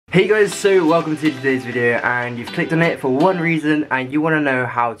Hey guys, so welcome to today's video, and you've clicked on it for one reason, and you want to know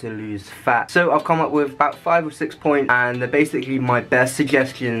how to lose fat. So I've come up with about 5 or 6 points, and they're basically my best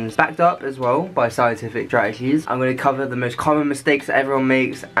suggestions, backed up as well by scientific strategies. I'm going to cover the most common mistakes that everyone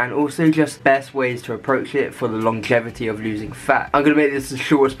makes, and also just best ways to approach it for the longevity of losing fat. I'm going to make this as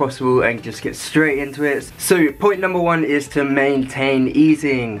short as possible and just get straight into it. So point number 1 is to maintain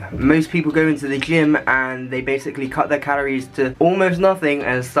eating. Most people go into the gym and they basically cut their calories to almost nothing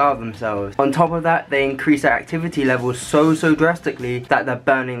and starve themselves. On top of that, they increase their activity levels so drastically that they're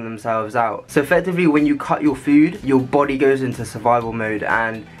burning themselves out. So effectively, when you cut your food, your body goes into survival mode,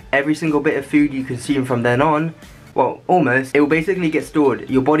 and every single bit of food you consume from then on, well, almost, it will basically get stored.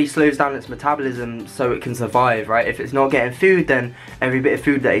 Your body slows down its metabolism so it can survive, right? If it's not getting food, then every bit of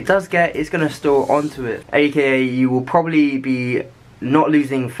food that it does get, it's going to store onto it. AKA, you will probably be not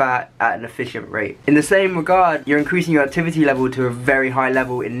losing fat at an efficient rate. In the same regard, you're increasing your activity level to a very high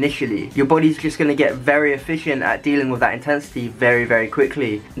level initially. Your body's just going to get very efficient at dealing with that intensity very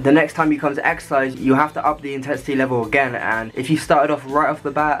quickly. The next time you come to exercise, you have to up the intensity level again, and if you started off right off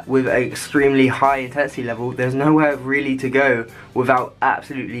the bat with an extremely high intensity level, there's nowhere really to go without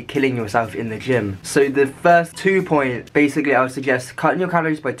absolutely killing yourself in the gym. So the first 2 points, basically I would suggest cutting your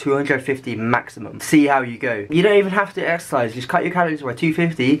calories by 250 maximum. See how you go. You don't even have to exercise, just cut your calories by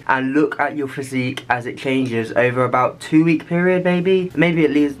 250 and look at your physique as it changes over about 2-week period. Maybe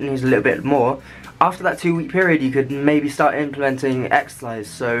it needs a little bit more. After that 2-week period, you could maybe start implementing exercise.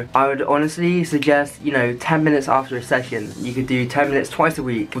 So I would honestly suggest, 10 minutes after a session. You could do 10 minutes twice a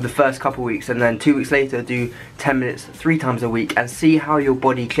week for the first couple weeks, and then 2 weeks later do 10 minutes 3 times a week, and see how your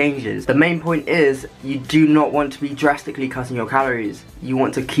body changes. The main point is, you do not want to be drastically cutting your calories. You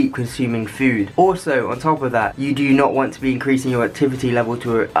want to keep consuming food. Also, on top of that, you do not want to be increasing your activity level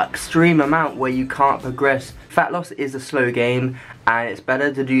to an extreme amount where you can't progress. Fat loss is a slow game, and it's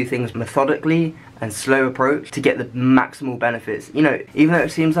better to do things methodically and slow approach to get the maximal benefits. Even though it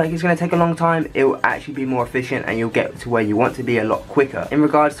seems like it's going to take a long time, it will actually be more efficient and you'll get to where you want to be a lot quicker. In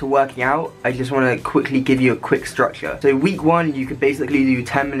regards to working out, I just want to quickly give you a quick structure. So week 1, you could basically do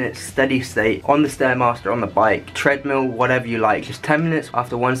 10 minutes steady state on the Stairmaster, on the bike, treadmill, whatever you like, just 10 minutes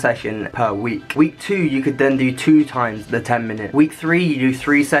after 1 session per week. Week 2, you could then do 2 times the 10 minutes. Week 3, you do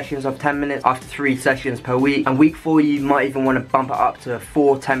 3 sessions of 10 minutes after 3 sessions per week. And week 4, you might even want to bump it up to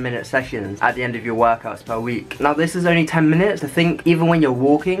 4 10-minute sessions at the end of your workouts per week. Now this is only 10 minutes. I think even when you're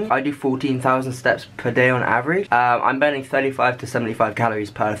walking, I do 14,000 steps per day on average. I'm burning 35 to 75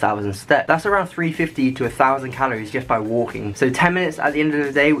 calories per 1,000 steps. That's around 350 to 1,000 calories just by walking. So 10 minutes at the end of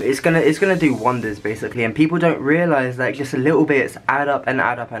the day, it's gonna do wonders basically, and people don't realize that just a little bits add up and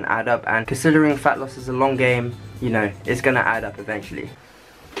add up and add up, and considering fat loss is a long game, it's gonna add up eventually.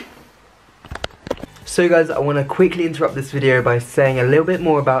 So guys, I want to quickly interrupt this video by saying a little bit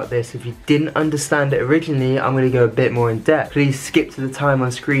more about this. If you didn't understand it originally, I'm going to go a bit more in depth. Please skip to the time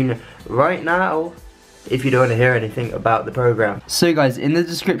on screen right now if you don't want to hear anything about the program. So guys, in the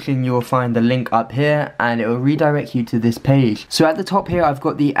description you will find the link up here, and it will redirect you to this page. So at the top here, I've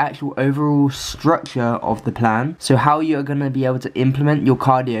got the actual overall structure of the plan, so how you're going to be able to implement your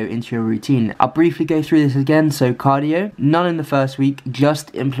cardio into your routine. I'll briefly go through this again. So cardio, none in the first week,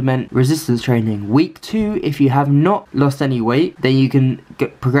 just implement resistance training. Week 2, if you have not lost any weight, then you can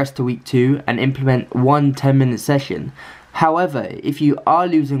progress to week 2 and implement 1 10-minute session. However, if you are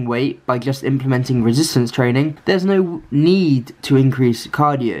losing weight by just implementing resistance training, there's no need to increase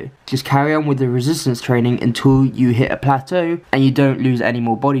cardio. Just carry on with the resistance training until you hit a plateau and you don't lose any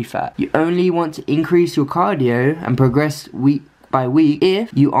more body fat. You only want to increase your cardio and progress week by week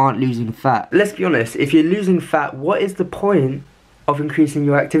if you aren't losing fat. Let's be honest, if you're losing fat, what is the point of increasing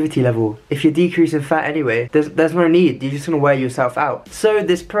your activity level? If you're decreasing fat anyway, there's no need. You're just gonna wear yourself out. So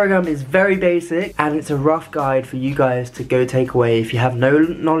this program is very basic, and it's a rough guide for you guys to go take away. If you have no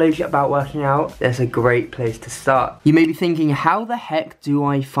knowledge about working out, that's a great place to start. You may be thinking, how the heck do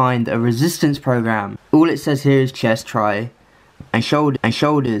I find a resistance program? All it says here is chest, tri, and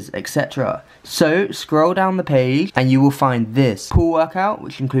shoulders, etc. So scroll down the page and you will find this pull workout,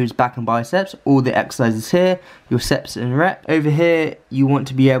 which includes back and biceps, all the exercises here, your sets and reps. Over here you want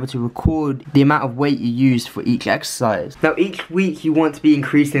to be able to record the amount of weight you used for each exercise. Now each week you want to be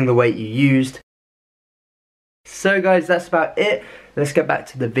increasing the weight you used. So guys, that's about it. Let's get back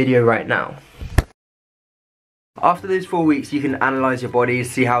to the video right now. After those 4 weeks, you can analyze your body,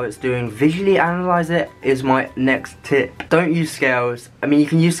 see how it's doing. Visually analyze it is my next tip. Don't use scales. I mean, you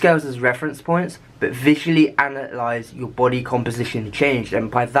can use scales as reference points, but visually analyze your body composition change. And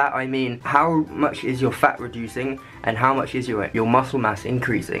by that I mean, how much is your fat reducing and how much is your muscle mass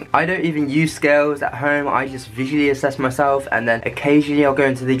increasing. I don't even use scales at home. I just visually assess myself, and then occasionally I'll go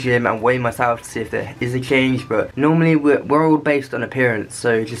into the gym and weigh myself to see if there is a change, but normally we're all based on appearance.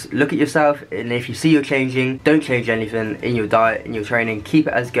 So just look at yourself, and if you see you're changing, don't change anything in your diet, in your training, keep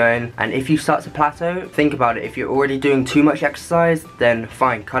it as going. And if you start to plateau, think about it. If you're already doing too much exercise, then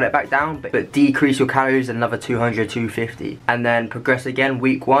fine, cut it back down, but decrease your calories another 200, 250, and then progress again.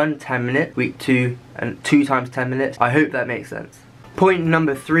 Week 1, 10 minutes, week 2, and 2 times 10 minutes. I hope that makes sense. Point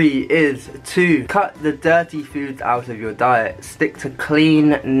number 3 is to cut the dirty foods out of your diet. Stick to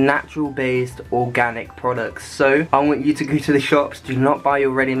clean, natural based, organic products. So I want you to go to the shops. Do not buy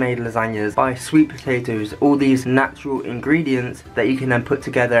your ready-made lasagnas. Buy sweet potatoes, all these natural ingredients that you can then put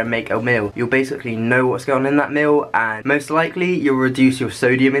together and make a meal. You'll basically know what's going on in that meal, and most likely you'll reduce your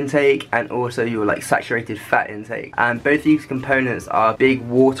sodium intake and also your saturated fat intake. And both these components are big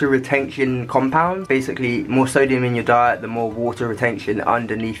water retention compounds. Basically, more sodium in your diet, the more water retention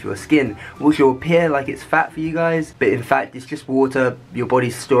underneath your skin, which will appear like it's fat for you guys, but in fact it's just water. Your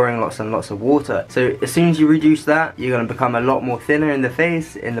body's storing lots and lots of water. So as soon as you reduce that, you're going to become a lot more thinner in the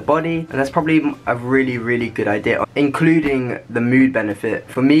face, in the body, and that's probably a really good idea, including the mood benefit.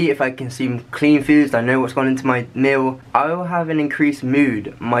 For me, if I consume clean foods, I know what's gone into my meal, I will have an increased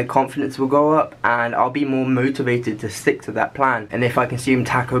mood, my confidence will go up, and I'll be more motivated to stick to that plan. And if I consume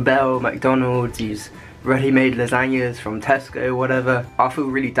Taco Bell, McDonald's, these ready-made lasagnas from Tesco, whatever, I feel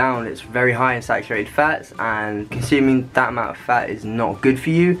really down. It's very high in saturated fats, and consuming that amount of fat is not good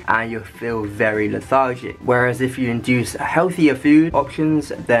for you, and you'll feel very lethargic. Whereas if you induce healthier food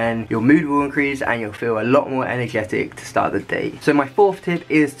options, then your mood will increase and you'll feel a lot more energetic to start the day. So my 4th tip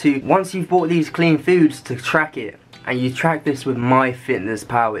is to, once you've bought these clean foods, to track it. And you track this with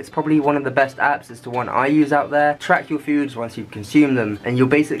MyFitnessPal. It's probably one of the best apps. It's the one I use out there. Track your foods once you've consumed them, and you'll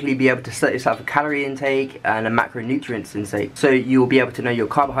basically be able to set yourself a calorie intake and a macronutrients intake. So you'll be able to know your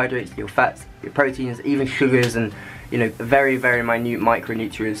carbohydrates, your fats, your proteins, even sugars, and very minute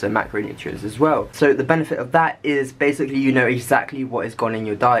micronutrients and macronutrients as well. So the benefit of that is basically you know exactly what is gone in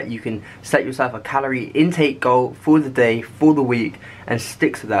your diet. You can set yourself a calorie intake goal for the day, for the week, and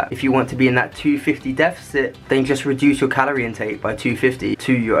stick to that. If you want to be in that 250 deficit, then just reduce your calorie intake by 250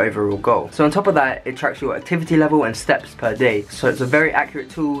 to your overall goal. So on top of that, it tracks your activity level and steps per day. So it's a very accurate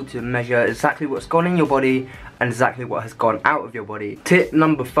tool to measure exactly what's gone in your body and exactly what has gone out of your body. Tip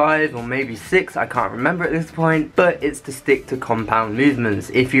number 5, or maybe 6, I can't remember at this point, but it's to stick to compound movements.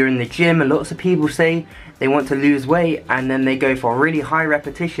 If you're in the gym, lots of people say they want to lose weight and then they go for really high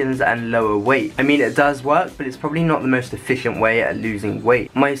repetitions and lower weight. I mean, it does work, but it's probably not the most efficient way at losing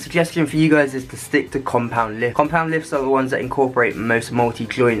weight. My suggestion for you guys is to stick to compound lifts. Compound lifts are the ones that incorporate most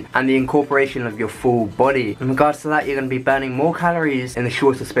multi-joint and the incorporation of your full body. In regards to that, you're going to be burning more calories in the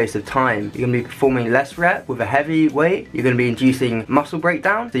shorter space of time. You're going to be performing less reps with a heavy weight. You're going to be inducing muscle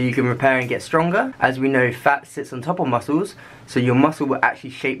breakdown so you can repair and get stronger. As we know, fat sits on top of muscles, so your muscle will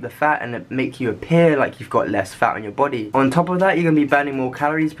actually shape the fat and it make you appear like you've got less fat on your body. On top of that, you're going to be burning more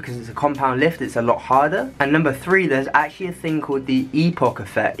calories because it's a compound lift. It's a lot harder. And number 3, there's actually a thing called the epoch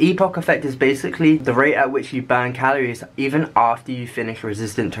effect. Epoch effect is basically the rate at which you burn calories even after you finish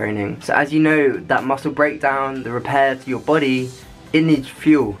resistant training. So as you know, that muscle breakdown, the repair to your body, it needs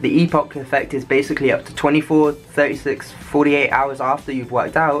fuel. The epoch effect is basically up to 24, 36, 48 hours after you've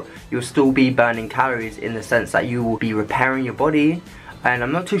worked out, you'll still be burning calories, in the sense that you will be repairing your body. And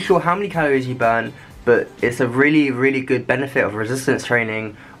I'm not too sure how many calories you burn, but it's a really good benefit of resistance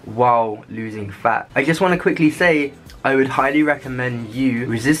training while losing fat. I just want to quickly say, I would highly recommend you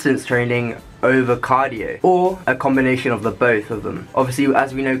resistance training over cardio, or a combination of the both of them. Obviously,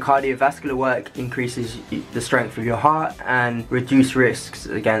 as we know, cardiovascular work increases the strength of your heart and reduce risks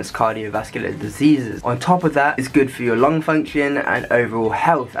against cardiovascular diseases. On top of that, it's good for your lung function and overall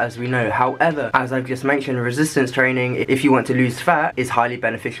health, as we know. However, as I've just mentioned, resistance training, if you want to lose fat, is highly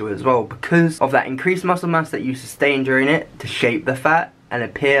beneficial as well, because of that increased muscle mass that you sustain during it to shape the fat and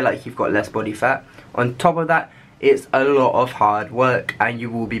appear like you've got less body fat. On top of that, it's a lot of hard work and you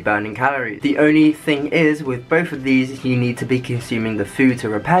will be burning calories. The only thing is, with both of these, you need to be consuming the food to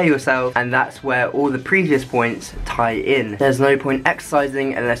repair yourself, and that's where all the previous points tie in. There's no point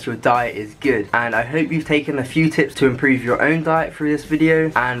exercising unless your diet is good, and I hope you've taken a few tips to improve your own diet through this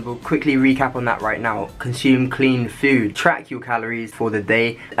video, and we'll quickly recap on that right now. Consume clean food, track your calories for the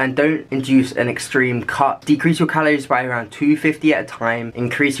day, and don't induce an extreme cut. Decrease your calories by around 250 at a time,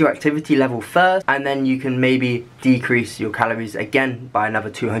 increase your activity level first, and then you can maybe decrease your calories again by another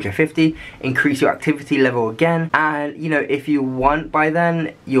 250, increase your activity level again, and you know, if you want, by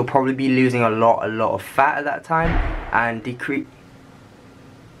then you'll probably be losing a lot of fat at that time, and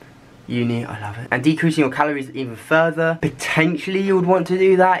uni, I love it. And decreasing your calories even further, potentially you would want to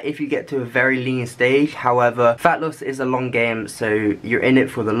do that if you get to a very lean stage. However, fat loss is a long game, so you're in it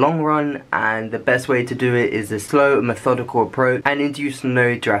for the long run, and the best way to do it is a slow, methodical approach and induce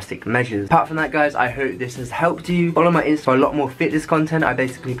no drastic measures. Apart from that, guys, I hope this has helped you. Follow my Insta for a lot more fitness content. I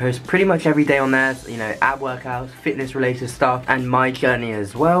basically post pretty much every day on there, you know, ab workouts, fitness related stuff, and my journey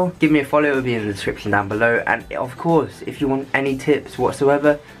as well. Give me a follow, it will be in the description down below. And of course, if you want any tips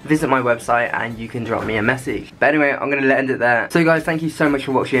whatsoever, visit my website and you can drop me a message. But anyway, I'm gonna end it there. So guys, thank you so much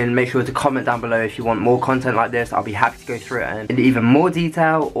for watching. Make sure to comment down below if you want more content like this. I'll be happy to go through it in even more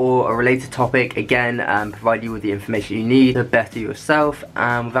detail or a related topic. Again, provide you with the information you need to better yourself.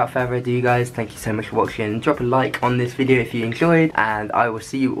 Without further ado, guys, thank you so much for watching. Drop a like on this video if you enjoyed, and I will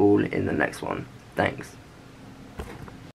see you all in the next one. Thanks.